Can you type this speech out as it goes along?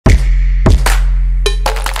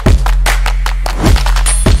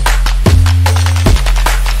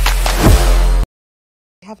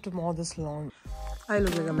have to mow this lawn. I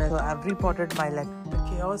look like a mess. So I've repotted my leg. The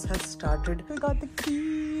chaos has started. We got the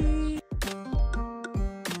key.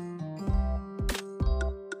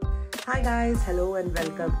 Hi guys, hello and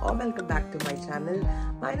welcome or welcome back to my channel.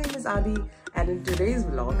 My name is Adi and in today's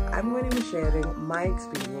vlog, I'm going to be sharing my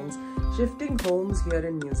experience shifting homes here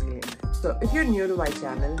in New Zealand. So if you're new to my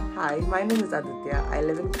channel, hi, my name is Aditya. I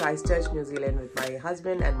live in Christchurch, New Zealand with my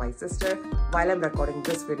husband and my sister. While I'm recording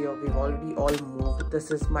this video, we've already all moved.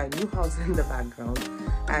 This is my new house in the background.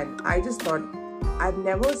 And I just thought, I've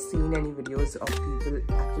never seen any videos of people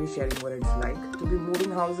actually sharing what it's like to be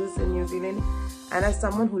moving houses in New Zealand. And as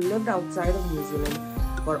someone who lived outside of New Zealand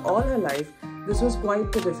for all her life, this was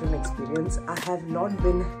quite a different experience. I have not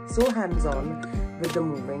been so hands-on with the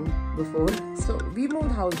moving before. So we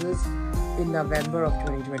moved houses in November of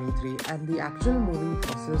 2023 and the actual moving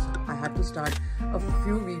process I had to start a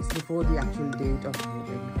few weeks before the actual date of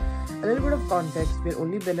moving. A little bit of context, we had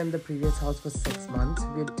only been in the previous house for 6 months.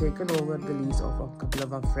 We had taken over the lease of a couple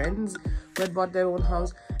of our friends who had bought their own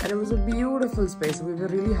house and it was a beautiful space. We were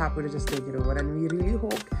really happy to just take it over and we really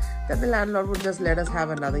hoped that the landlord would just let us have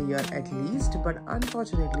another year at least, but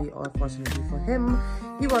unfortunately or fortunately for him,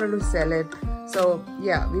 he wanted to sell it. So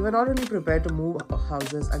yeah, we were not really prepared to move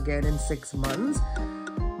houses again in 6 months,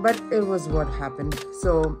 but it was what happened.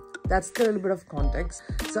 So that's the little bit of context.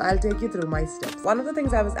 So I'll take you through my steps. One of the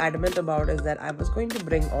things I was adamant about is that I was going to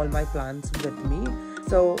bring all my plants with me.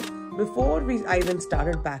 So before I even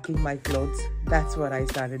started packing my clothes, that's what I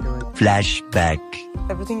started doing. Flashback.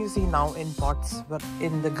 Everything you see now in pots were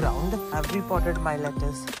in the ground. I've repotted my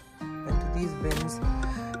lettuce into these bins.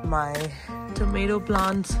 My tomato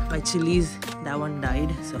plants, my chilies, that one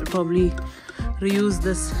died. So I'll probably reuse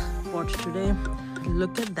this pot today.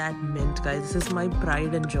 Look at that mint, guys. This is my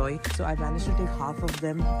pride and joy. So I managed to take half of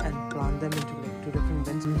them and plant them into like 2 different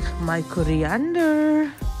bins. My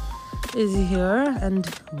coriander is here and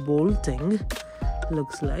bolting,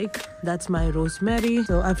 looks like. That's my rosemary.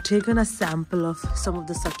 So I've taken a sample of some of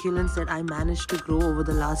the succulents that I managed to grow over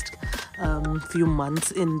the last few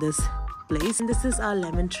months in this place. And this is our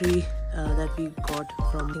lemon tree that we got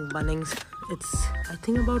from Bunnings. It's, I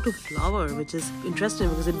think, about to flower, which is interesting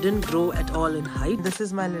because it didn't grow at all in height. This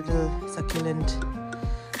is my little succulent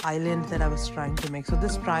island that I was trying to make. So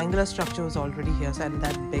this triangular structure was already here, and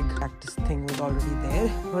that big cactus thing was already there.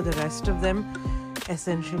 For the rest of them,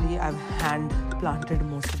 essentially I've hand planted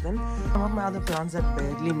most of them. Some of my other plants that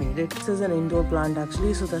barely made it. This is an indoor plant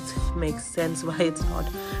actually, so that makes sense why it's not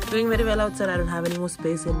doing very well outside. I don't have any more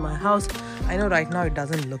space in my house. I know right now it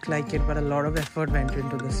doesn't look like it, but a lot of effort went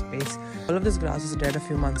into this space. All of this grass was dead a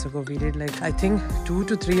few months ago. We did like, I think 2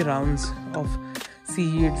 to 3 rounds of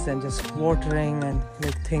seeds and just watering and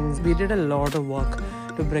like things. We did a lot of work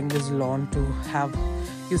to bring this lawn to have,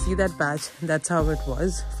 you see that patch, that's how it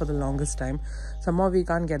was for the longest time. Somehow we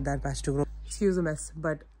can't get that patch to grow. Excuse the mess,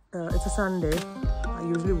 but it's a Sunday. I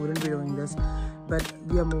usually wouldn't be doing this, but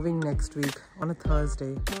we are moving next week on a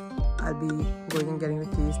Thursday. I'll be going and getting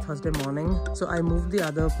the keys Thursday morning. So I moved the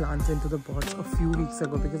other plants into the pots a few weeks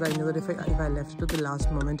ago because I knew that if I left it to the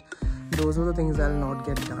last moment, those were the things I'll not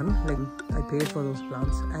get done. Like I paid for those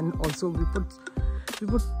plants, and also we put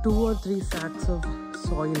 2 or 3 sacks of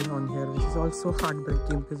soil on here, which is also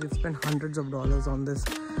heartbreaking because we've spent hundreds of dollars on this.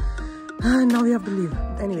 And now we have to leave.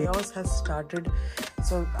 Anyway, chaos has started.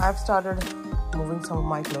 So I've started moving some of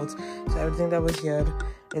my clothes. So everything that was here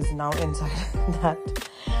is now inside that.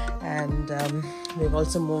 And we've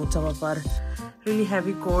also moved some of our really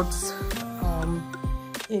heavy coats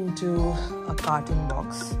into a carton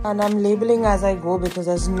box. And I'm labeling as I go because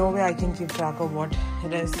there's no way I can keep track of what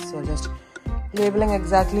it is. So just labeling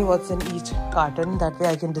exactly what's in each carton. That way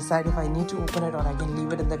I can decide if I need to open it or I can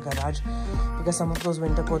leave it in the garage, because some of those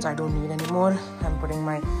winter coats I don't need anymore. I'm putting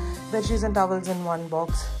my bedsheets and towels in one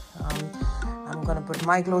box. I'm gonna put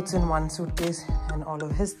my clothes in one suitcase and all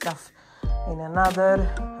of his stuff in another.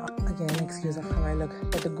 Again, excuse how I look,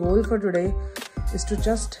 but the goal for today is to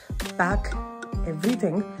just pack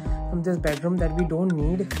everything from this bedroom that we don't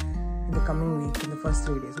need in the coming week, in the first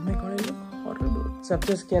 3 days. Oh my god, I look horrible. So I've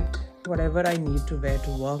just kept whatever I need to wear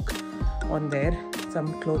to work on there,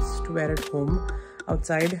 some clothes to wear at home,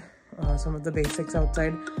 outside, some of the basics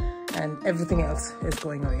outside, and everything else is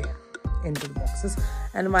going away into the boxes.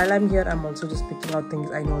 And while I'm here, I'm also just picking out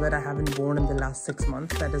things I know that I haven't worn in the last 6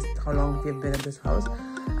 months. That is how long we've been at this house.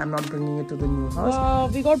 I'm not bringing it to the new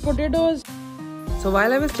house. We got potatoes. So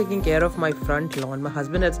while I was taking care of my front lawn, my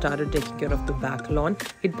husband had started taking care of the back lawn.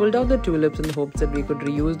 He'd pulled out the tulips in the hopes that we could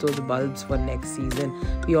reuse those bulbs for next season.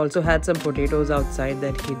 We also had some potatoes outside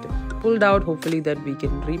that he'd pulled out, hopefully that we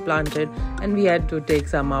can replant it, and we had to take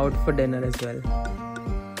some out for dinner as well.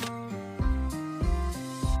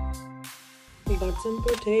 We got some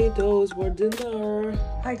potatoes. What's in there?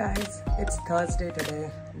 Hi guys, it's Thursday today,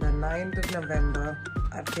 the 9th of November.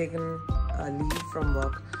 I've taken a leave from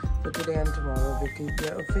work for today and tomorrow because we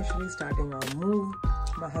are officially starting our move.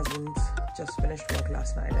 My husband's just finished work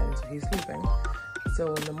last night and so he's sleeping.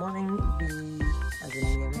 So in the morning, we, as in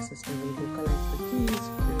me and my sister, will go collect the keys.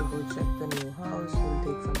 We'll go check the new house. We'll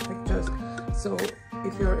take some pictures. So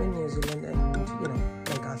if you're in New Zealand and you know,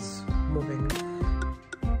 like us, moving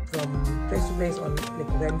from place to place on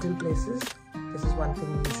like rental places, this is one thing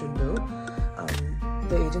you should do.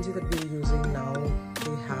 The agency that we're using now,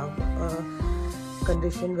 they have a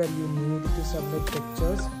condition where you need to submit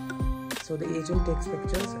pictures. So the agent takes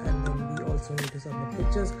pictures and then we also need to submit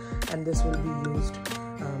pictures, and this will be used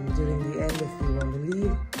during the end if we want to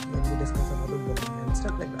leave, when we discuss about the bond and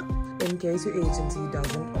stuff like that. In case your agency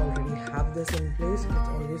doesn't already have this in place, it's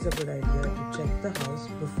always a good idea to check the house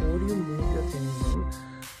before you move your things in.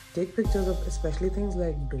 Take pictures of especially things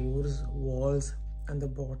like doors, walls and the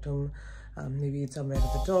bottom, maybe it's somewhere at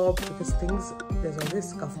the top, because things, there's always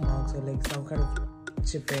scuff marks or like some kind of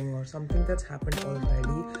chipping or something that's happened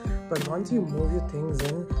already. But once you move your things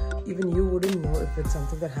in, even you wouldn't know if it's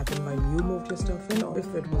something that happened while you moved your stuff in or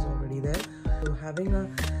if it was already there. So having a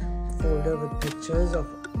folder with pictures of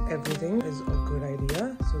everything is a good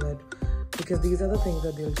idea, so that, because these are the things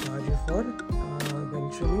that they'll charge you for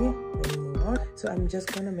eventually when you move out. So I'm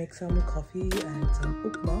just gonna make some coffee and some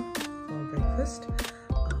upma for breakfast,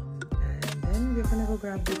 and then we're gonna go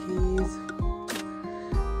grab the keys.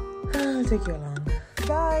 I'll take you along.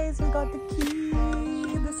 Guys, we got the key.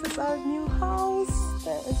 This is our new house.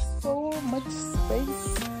 There is so much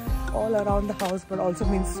space all around the house, but also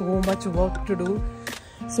means so much work to do,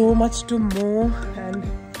 so much to mow, and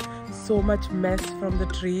so much mess from the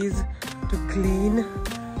trees to clean.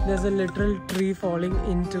 There's a literal tree falling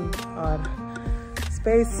into our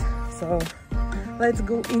space, so let's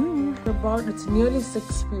go in. It's nearly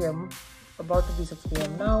 6 p.m. about to be 6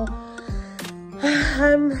 p.m. now.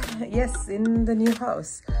 Yes, in the new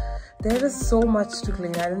house there is so much to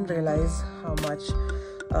clean. I didn't realize how much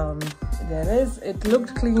there is. It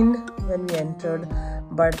looked clean when we entered,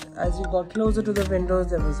 but as you got closer to the windows,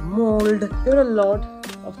 there was mold. There were a lot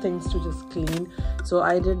of things to just clean, so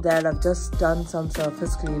I did that. I've just done some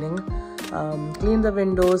surface cleaning, cleaned the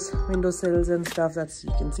windows, windowsills and stuff. That's,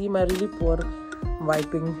 you can see my really poor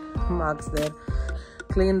wiping marks there.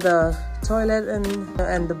 Cleaned the toilet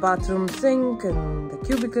and the bathroom sink and the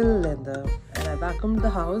cubicle and I vacuumed the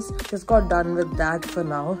house. Just got done with that for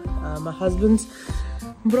now. My husband's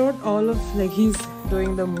brought all of, like, he's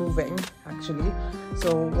doing the moving actually,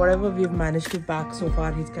 so whatever we've managed to pack so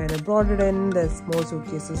far, he's kind of brought it in. There's more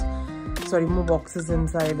suitcases, sorry, more boxes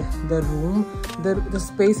inside the room. The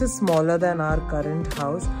space is smaller than our current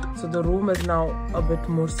house, so the room is now a bit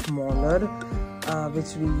more smaller,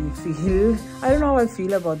 which we feel, I don't know how I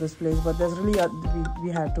feel about this place, but there's really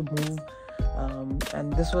we had to move,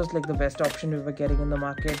 and this was like the best option we were getting in the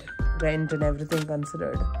market, rent and everything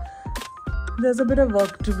considered. There's a bit of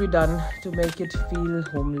work to be done to make it feel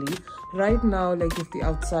homely. Right now, like if the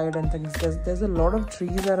outside and things, there's a lot of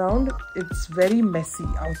trees around. It's very messy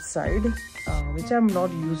outside, which I'm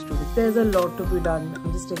not used to. There's a lot to be done.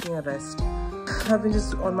 I'm just taking a rest. I've been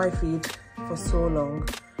just on my feet for so long.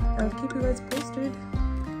 I'll keep you guys posted.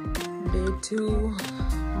 Day 2,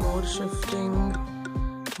 more shifting,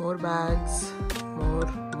 more bags, more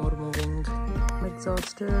moving. I'm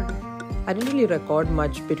exhausted. I didn't really record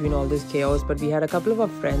much between all this chaos, but we had a couple of our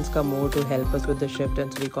friends come over to help us with the shift,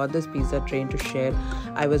 and so we got this pizza train to share.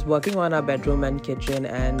 I was working on our bedroom and kitchen,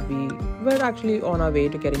 and we were actually on our way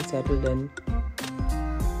to getting settled in.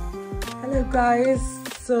 Hello guys,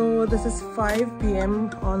 so this is 5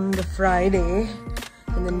 p.m. on the Friday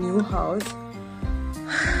in the new house.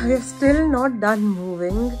 We've still not done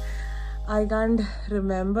moving. I can't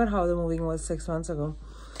remember how the moving was 6 months ago,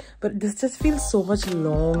 but this just feels so much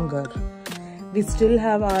longer. We still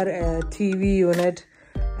have our TV unit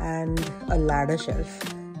and a ladder shelf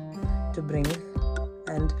to bring,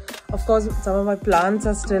 and of course some of my plants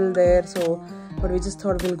are still there, so but we just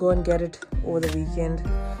thought we'll go and get it over the weekend.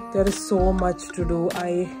 There is so much to do.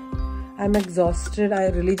 I'm exhausted. I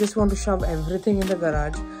really just want to shove everything in the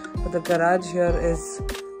garage, but the garage here is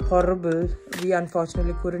horrible. We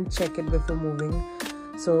unfortunately couldn't check it before moving,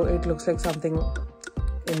 so it looks like something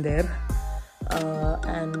in there,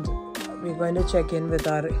 and we're going to check in with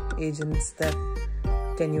our agents that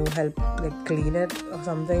can you help like clean it or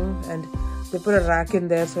something. And they put a rack in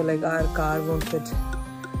there, so like our car won't fit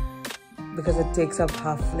because it takes up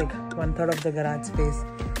half, like 1/3 of the garage space.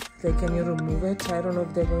 Like, can you remove it? I don't know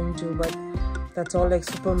if they're going to, but that's all like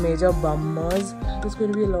super major bummers. There's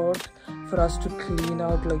going to be a lot for us to clean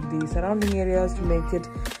out like the surrounding areas to make it,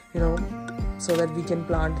 you know, so that we can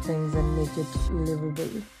plant things and make it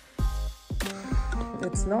livable.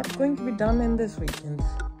 It's not going to be done in this weekend.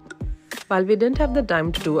 While we didn't have the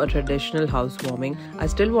time to do a traditional housewarming, I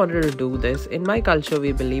still wanted to do this. In my culture,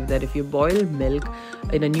 we believe that if you boil milk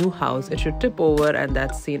in a new house, it should tip over, and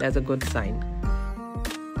that's seen as a good sign.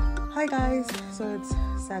 Hi guys, so it's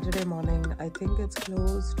Saturday morning. I think it's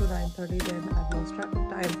close to 9:30 then. I've lost track of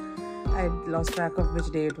time. I lost track of which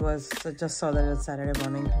day it was, so just saw that it's Saturday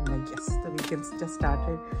morning. I'm like, yes, the weekend's just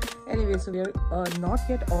started. Anyway, so we're not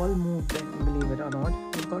yet all moved in, believe it or not.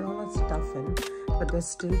 We've got all our stuff in, but there's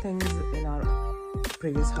still things in our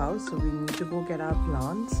previous house, so we need to go get our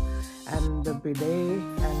plants and the bidet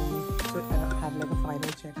and have like a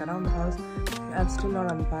final check around the house. I've still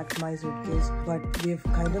not unpacked my suitcase, but we've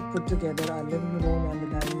kind of put together our living room and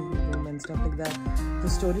the dining room and stuff like that. The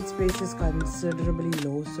storage space is considerably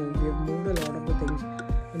low, so we have moved a lot of the things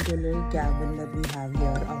into a little cabin that we have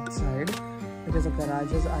here outside, because the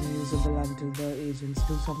garage is unusable until the agents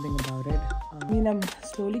do something about it. I mean, I'm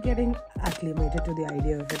slowly getting acclimated to the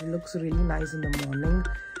idea of it. It looks really nice in the morning.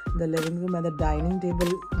 The living room and the dining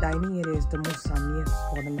area is the most sunniest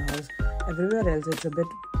spot in the house. Everywhere else it's a bit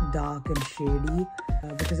dark and shady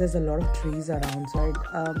because there's a lot of trees around. So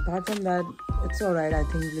apart from that, it's alright. I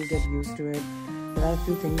think we'll get used to it. There are a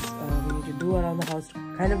few things we need to do around the house to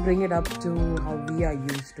kind of bring it up to how we are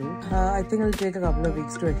used to. I think it'll take a couple of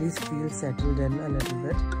weeks to at least feel settled in a little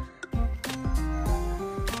bit.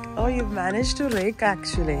 Oh, you've managed to rake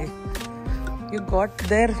actually. You got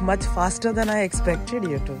there much faster than I expected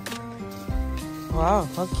you to. Wow,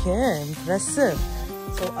 okay, impressive.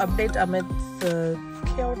 So update Amit's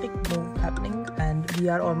chaotic move happening, and we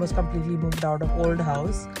are almost completely moved out of old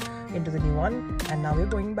house into the new one, and now we're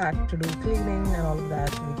going back to do cleaning and all of that.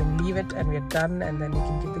 We can leave it and we're done, and then we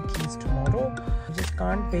can give the keys tomorrow. I just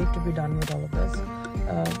can't wait to be done with all of this.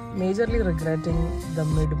 Majorly regretting the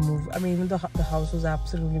mid-move. I mean, even the house was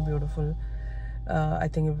absolutely beautiful. I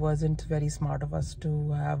think it wasn't very smart of us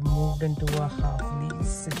to have moved into a half-lease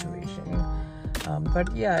situation.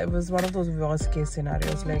 But yeah, it was one of those worst-case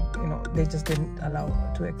scenarios. Like, you know, they just didn't allow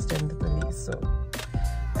to extend the lease. So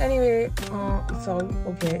anyway, it's all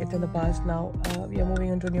okay. It's in the past now. We are moving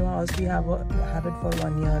into a new house. We have it for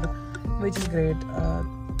 1 year, which is great.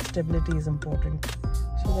 Stability is important,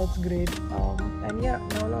 so that's great. And yeah,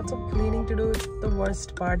 now lots of cleaning to do. It's the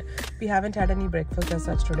worst part. We haven't had any breakfast as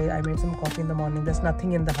such today. I made some coffee in the morning. There's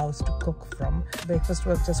nothing in the house to cook from. Breakfast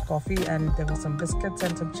was just coffee, and there were some biscuits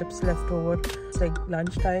and some chips left over. It's like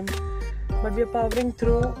lunchtime, but we're powering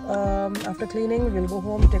through. After cleaning, we'll go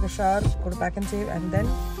home, take a shower, go to Pack and Save, and then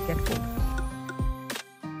get food.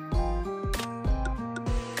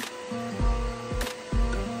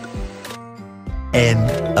 End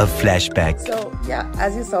of flashback. So yeah,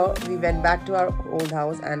 as you saw, we went back to our old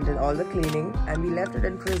house and did all the cleaning, and we left it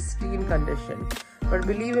in pristine condition. But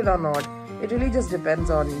believe it or not, it really just depends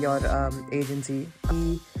on your agency.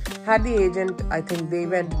 We had the agent, I think they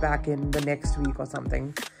went back in the next week or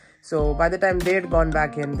something. So by the time they had gone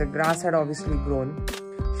back in, the grass had obviously grown.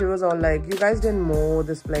 She was all like, you guys didn't mow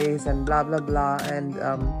this place and blah blah blah, and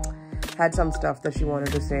had some stuff that she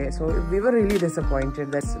wanted to say. So we were really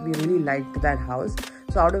disappointed that we really liked that house.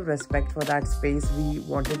 So out of respect for that space, we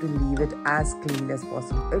wanted to leave it as clean as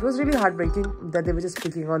possible. It was really heartbreaking that they were just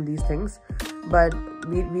picking on these things, but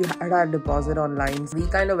we had our deposit online. We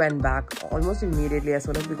kind of went back almost immediately as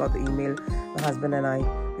soon as we got the email, my husband and I.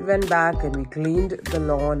 We went back and we cleaned the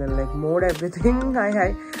lawn and like mowed everything.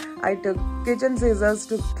 I took kitchen scissors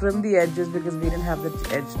to trim the edges because we didn't have the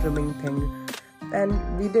edge trimming thing.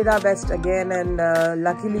 And we did our best again, and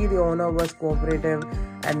luckily the owner was cooperative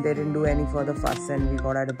and they didn't do any further fuss, and we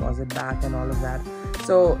got our deposit back and all of that.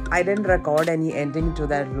 So I didn't record any ending to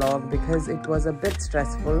that vlog because it was a bit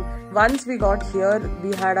stressful. Once we got here,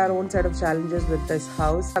 we had our own set of challenges with this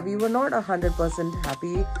house. We were not 100%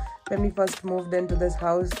 happy when we first moved into this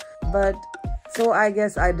house, but so I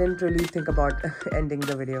guess I didn't really think about ending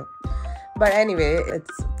the video. But anyway, it's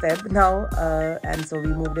Feb now, and so we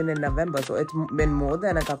moved in November, so it's been more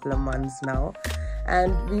than a couple of months now.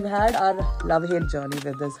 And we've had our love-hate journey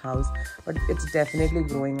with this house, but it's definitely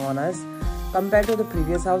growing on us. Compared to the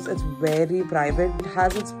previous house, it's very private. It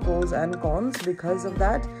has its pros and cons because of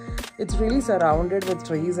that. It's really surrounded with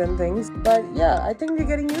trees and things. But yeah, I think we're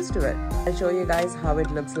getting used to it. I'll show you guys how it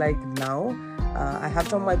looks like now. I have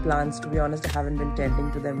some of my plants, to be honest. I haven't been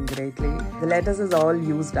tending to them greatly. The lettuce is all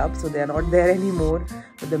used up, so they're not there anymore.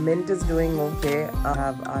 But the mint is doing okay. I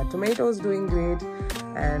have our tomatoes doing great.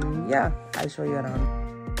 And yeah, I'll show you around.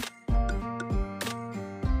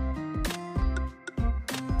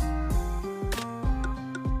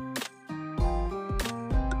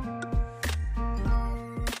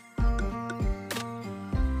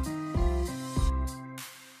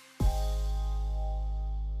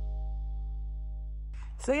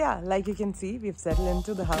 So yeah, like you can see, we've settled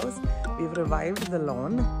into the house. We've revived the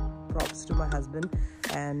lawn. Props to my husband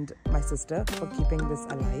and my sister for keeping this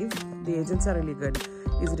alive. The agents are really good,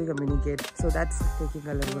 easy to communicate, so that's taking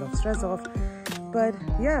a little bit of stress off. But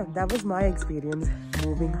yeah, that was my experience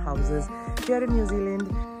moving houses here in New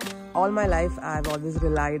Zealand. All my life I've always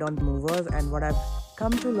relied on movers, and what I've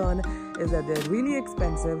come to learn is that they're really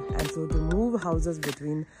expensive, and so to move houses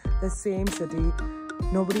between the same city,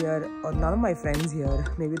 nobody here, or none of my friends here,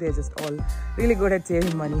 maybe they're just all really good at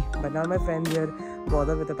saving money, but none of my friends here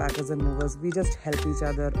bother with the packers and movers. We just help each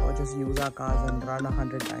other or just use our cars and run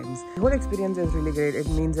 100 times. The whole experience is really great. It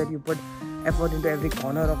means that you put effort into every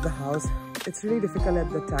corner of the house. It's really difficult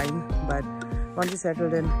at the time, but once you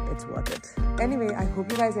settled in, it's worth it. Anyway, I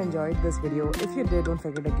hope you guys enjoyed this video. If you did, don't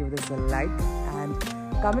forget to give this a like and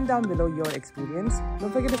comment down below your experience.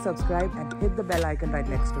 Don't forget to subscribe and hit the bell icon right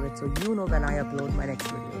next to it so you know when I upload my next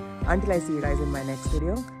video. Until I see you guys in my next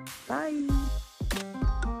video, bye!